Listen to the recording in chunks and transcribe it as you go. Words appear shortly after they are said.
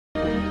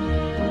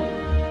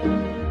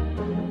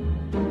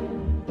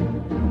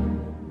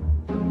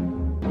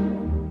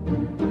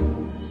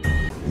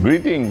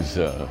Greetings.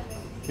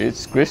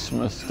 It's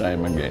Christmas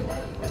time again.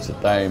 It's a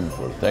time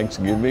for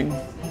Thanksgiving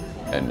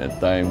and a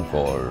time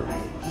for,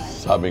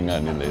 sabi nga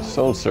nila,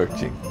 soul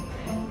searching.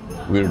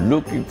 We're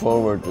looking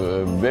forward to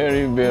a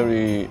very,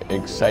 very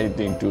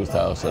exciting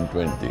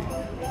 2020.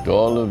 To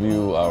all of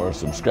you, our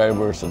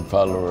subscribers and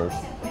followers,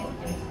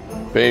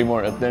 pay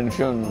more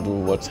attention to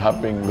what's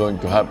going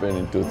to happen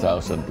in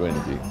 2020.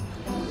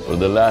 For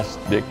the last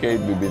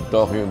decade, we've been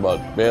talking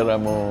about pera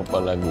mo,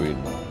 palaguin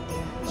mo.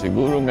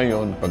 Siguro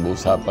ngayon,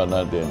 pag-usapan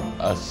natin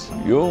as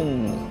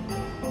yung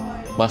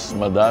mas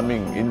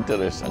madaming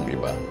interest ang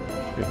iba.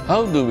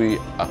 How do we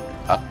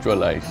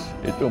actualize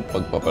itong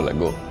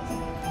pagpapalago?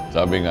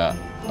 Sabi nga,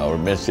 our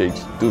message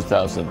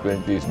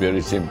 2020 is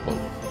very simple.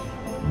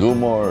 Do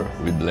more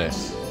with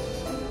less.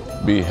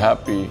 Be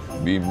happy,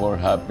 be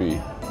more happy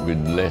with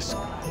less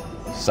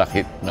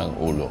sakit ng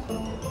ulo,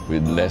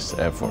 with less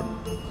effort.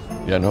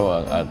 Yan ho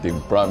ang ating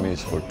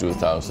promise for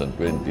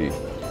 2020.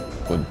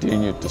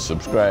 Continue to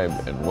subscribe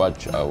and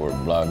watch our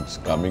vlogs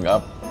coming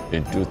up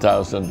in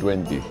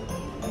 2020.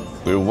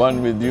 We're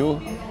one with you.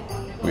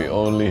 We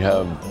only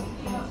have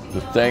to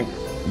thank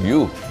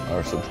you,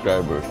 our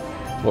subscribers,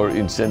 for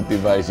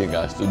incentivizing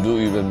us to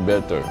do even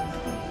better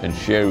and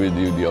share with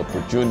you the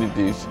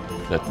opportunities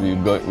that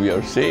we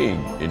are seeing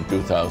in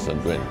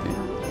 2020.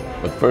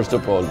 But first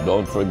of all,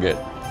 don't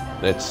forget,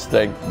 let's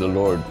thank the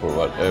Lord for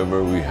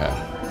whatever we have.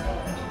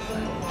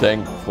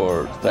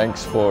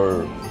 Thanks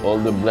for all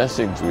the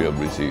blessings we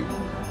have received.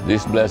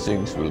 These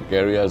blessings will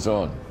carry us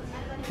on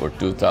for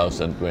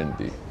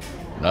 2020.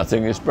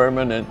 Nothing is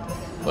permanent,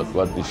 but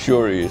what is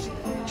sure is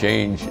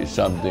change is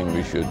something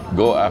we should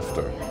go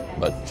after,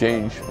 but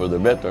change for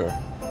the better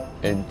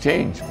and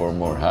change for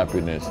more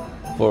happiness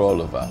for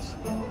all of us.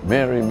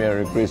 Merry,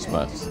 Merry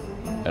Christmas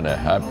and a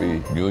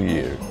Happy New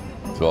Year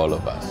to all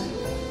of us.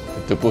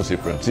 Ito po si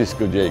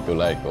Francisco J.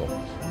 Colaico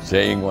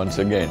saying once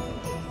again,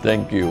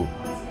 thank you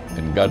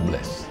and God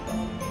bless.